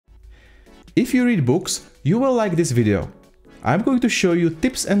If you read books, you will like this video. I'm going to show you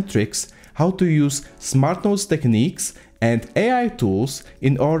tips and tricks how to use smart notes techniques and AI tools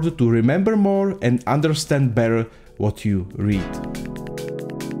in order to remember more and understand better what you read.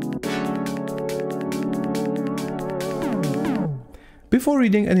 Before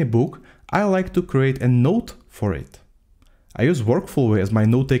reading any book, I like to create a note for it. I use Workflow as my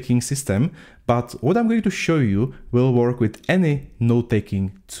note-taking system, but what I'm going to show you will work with any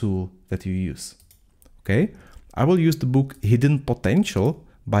note-taking tool that you use. Okay, I will use the book Hidden Potential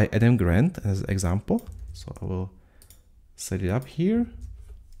by Adam Grant as an example. So I will set it up here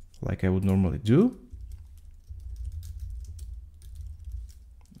like I would normally do.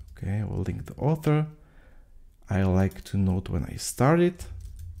 Okay, I will link the author. I like to note when I start it.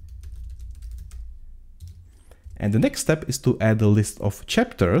 And the next step is to add a list of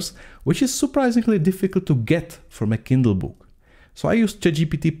chapters, which is surprisingly difficult to get from a Kindle book. So I use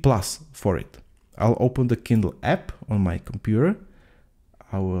ChatGPT Plus for it. I'll open the Kindle app on my computer.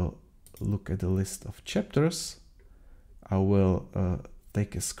 I will look at the list of chapters. I will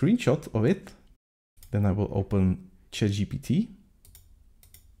take a screenshot of it. Then I will open ChatGPT.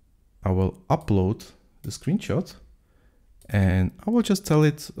 I will upload the screenshot and I will just tell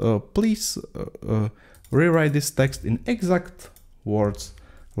it, please rewrite this text in exact words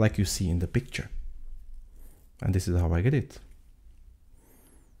like you see in the picture. And this is how I get it.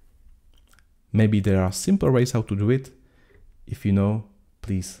 Maybe there are simpler ways how to do it. If you know,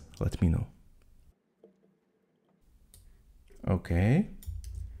 please let me know. Okay.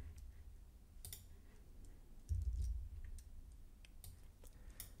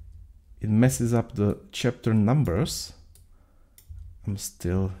 It messes up the chapter numbers. I'm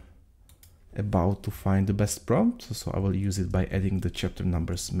still about to find the best prompt, so I will use it by adding the chapter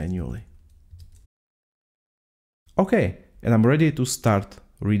numbers manually. Okay, and I'm ready to start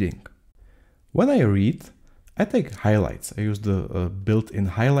reading. When I read, I take highlights. I use the built-in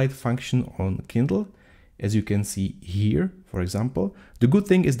highlight function on Kindle, as you can see here, for example. The good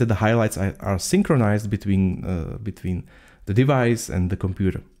thing is that the highlights are synchronized between the device and the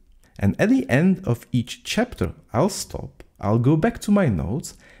computer. And at the end of each chapter, I'll stop, I'll go back to my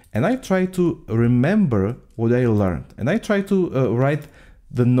notes, and I try to remember what I learned. And I try to write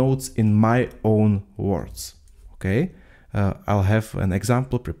the notes in my own words, okay? I'll have an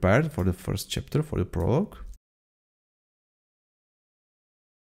example prepared for the first chapter, for the prologue.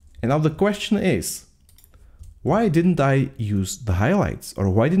 And now the question is, why didn't I use the highlights? Or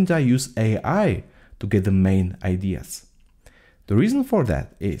why didn't I use AI to get the main ideas? The reason for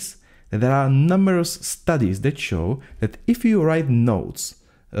that is that there are numerous studies that show that if you write notes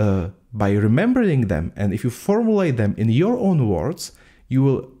by remembering them and if you formulate them in your own words, you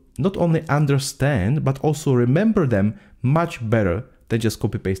will not only understand but also remember them much better than just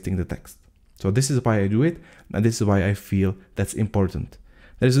copy-pasting the text. So this is why I do it, and this is why I feel that's important.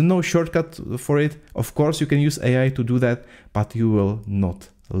 There is no shortcut for it. Of course, you can use AI to do that, but you will not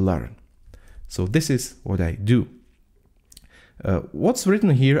learn. So this is what I do. What's written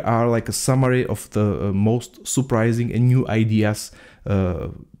here are like a summary of the most surprising and new ideas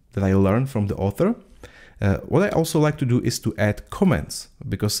that I learned from the author. What I also like to do is to add comments,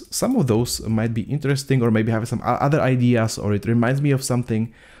 because some of those might be interesting or maybe have some other ideas or it reminds me of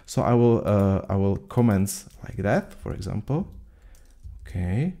something. So I will comment like that, for example.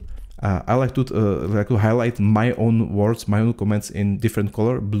 Okay. I like to highlight my own words, my own comments in different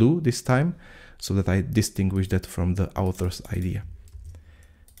color, blue this time, so that I distinguish that from the author's idea.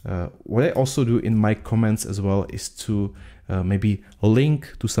 What I also do in my comments as well is to maybe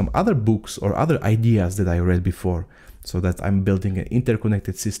link to some other books or other ideas that I read before, so that I'm building an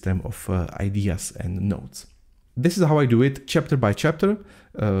interconnected system of ideas and notes. This is how I do it, chapter by chapter,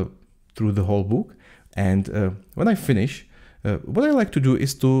 through the whole book. And when I finish, what I like to do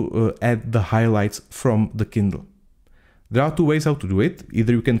is to add the highlights from the Kindle. There are two ways how to do it.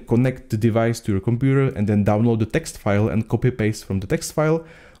 Either you can connect the device to your computer and then download the text file and copy paste from the text file,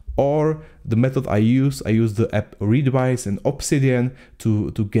 or the method I use the app Readwise and Obsidian to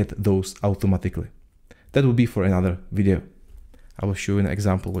get those automatically. That will be for another video. I will show you an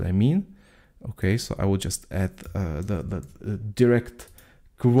example what I mean. Okay, so I will just add the direct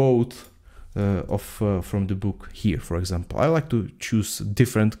quote from the book here, for example. I like to choose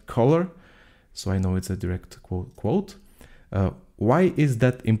different color, so I know it's a direct quote. Why is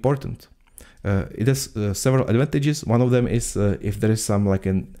that important? It has several advantages. One of them is if there is some like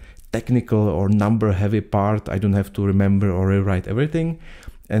a technical or number heavy part, I don't have to remember or rewrite everything.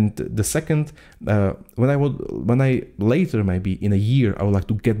 And the second, when I later, maybe in a year, I would like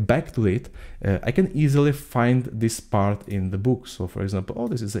to get back to it, I can easily find this part in the book. So for example, oh,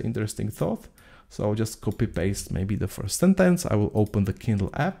 this is an interesting thought. So I'll just copy paste maybe the first sentence. I will open the Kindle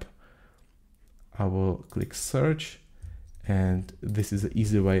app. I will click search, and this is an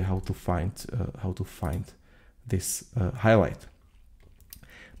easy way how to find this highlight.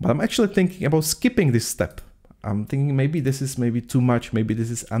 But I'm actually thinking about skipping this step. I'm thinking maybe this is too much, maybe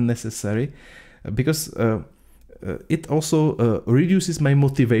this is unnecessary, because it also reduces my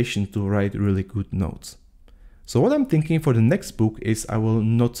motivation to write really good notes. So what I'm thinking for the next book is I will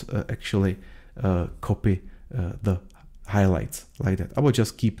not actually copy the highlights like that. I will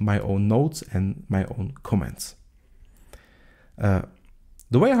just keep my own notes and my own comments.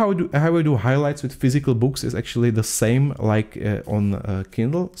 The way how I do highlights with physical books is actually the same like on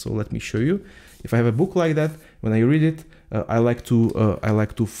Kindle. So let me show you. If I have a book like that, when I read it, I like to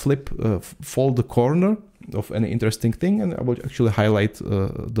fold the corner of any interesting thing, and I will actually highlight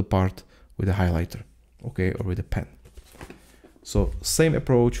the part with a highlighter, okay, or with a pen. So same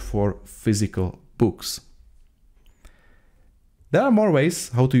approach for physical books. There are more ways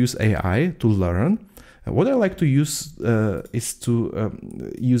how to use AI to learn. What I like to use is to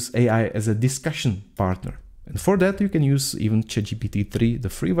use AI as a discussion partner. And for that, you can use even ChatGPT 3, the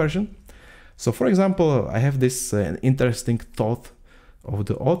free version. So for example, I have this interesting thought of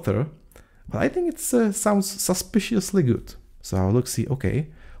the author, but I think it sounds suspiciously good. So I'll look, see, okay,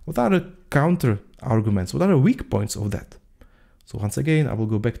 what are the counter arguments? What are the weak points of that? So once again, I will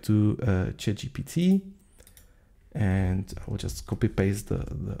go back to ChatGPT, and I will just copy paste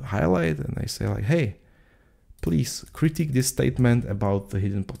the highlight, and I say like, hey, please critique this statement about the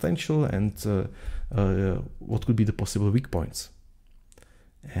hidden potential and what could be the possible weak points.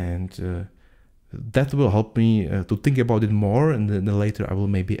 And that will help me to think about it more, and then later I will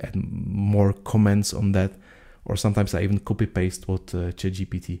maybe add more comments on that, or sometimes I even copy paste what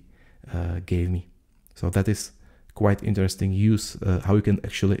ChatGPT gave me. So that is quite interesting use, how you can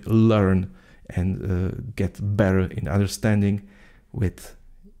actually learn and get better in understanding with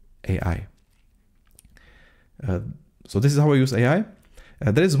AI. So this is how I use AI.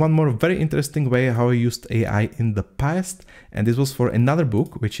 There is one more very interesting way how I used AI in the past, and this was for another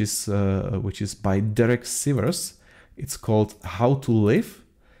book, which is by Derek Sivers. It's called How to Live,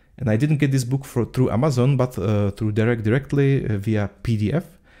 and I didn't get this book through Amazon, but through Derek directly via PDF,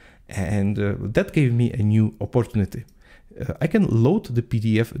 and that gave me a new opportunity. I can load the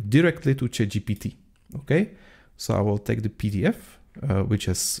PDF directly to ChatGPT. Okay, so I will take the PDF, which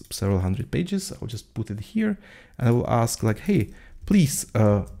has several hundred pages. I will just put it here, and I will ask like, hey, please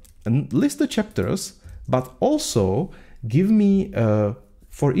list the chapters, but also give me,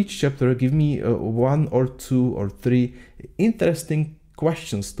 for each chapter, give me 1 or 2 or 3 interesting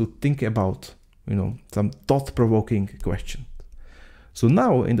questions to think about, you know, some thought-provoking questions. So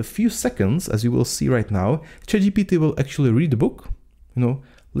now in a few seconds, as you will see right now, ChatGPT will actually read the book, you know,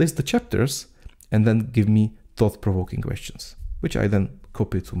 list the chapters, and then give me thought-provoking questions, which I then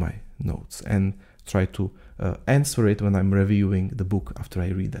copy to my notes and try to answer it when I'm reviewing the book after I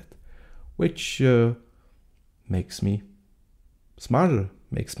read that, which makes me smarter,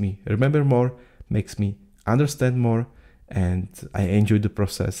 makes me remember more, makes me understand more, and I enjoy the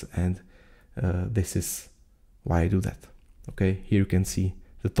process, and this is why I do that. Okay, here you can see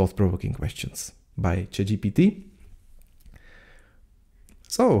the thought-provoking questions by ChatGPT.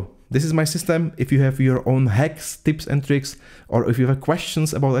 So this is my system. If you have your own hacks, tips and tricks, or if you have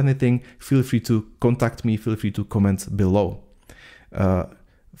questions about anything, feel free to contact me, feel free to comment below.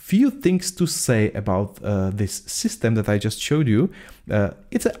 Few things to say about this system that I just showed you.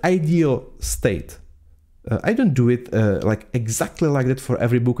 It's an ideal state. I don't do it like exactly like that for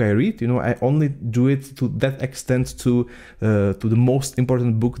every book I read. You know, I only do it to that extent to the most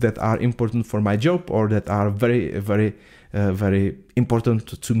important book that are important for my job, or that are very, very, very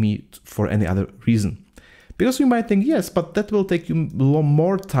important to me for any other reason. Because you might think, yes, but that will take you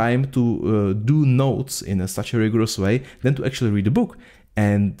more time to do notes in such a rigorous way than to actually read a book.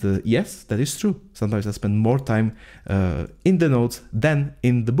 And yes, that is true. Sometimes I spend more time in the notes than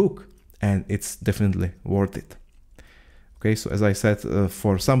in the book, and it's definitely worth it. Okay, so as I said,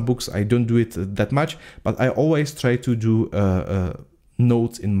 for some books I don't do it that much, but I always try to do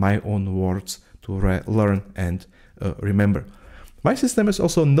notes in my own words to learn and remember. My system is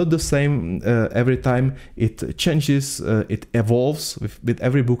also not the same every time. It changes, it evolves. With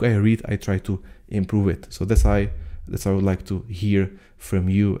every book I read, I try to improve it. So that's how I would like to hear from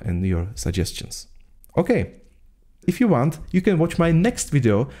you and your suggestions. Okay. if you want, you can watch my next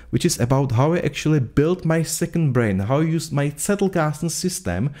video, which is about how I actually built my second brain, how I use my Zettelkasten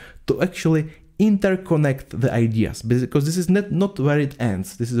system to actually interconnect the ideas, because this is not where it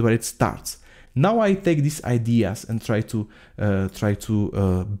ends, this is where it starts. Now I take these ideas and try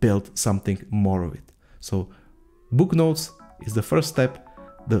to build something more of it. So book notes is the first step,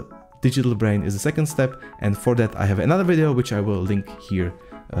 the digital brain is the second step, and for that I have another video which I will link here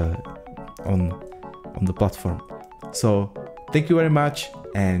on the platform. So thank you very much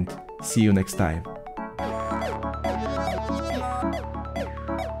and see you next time.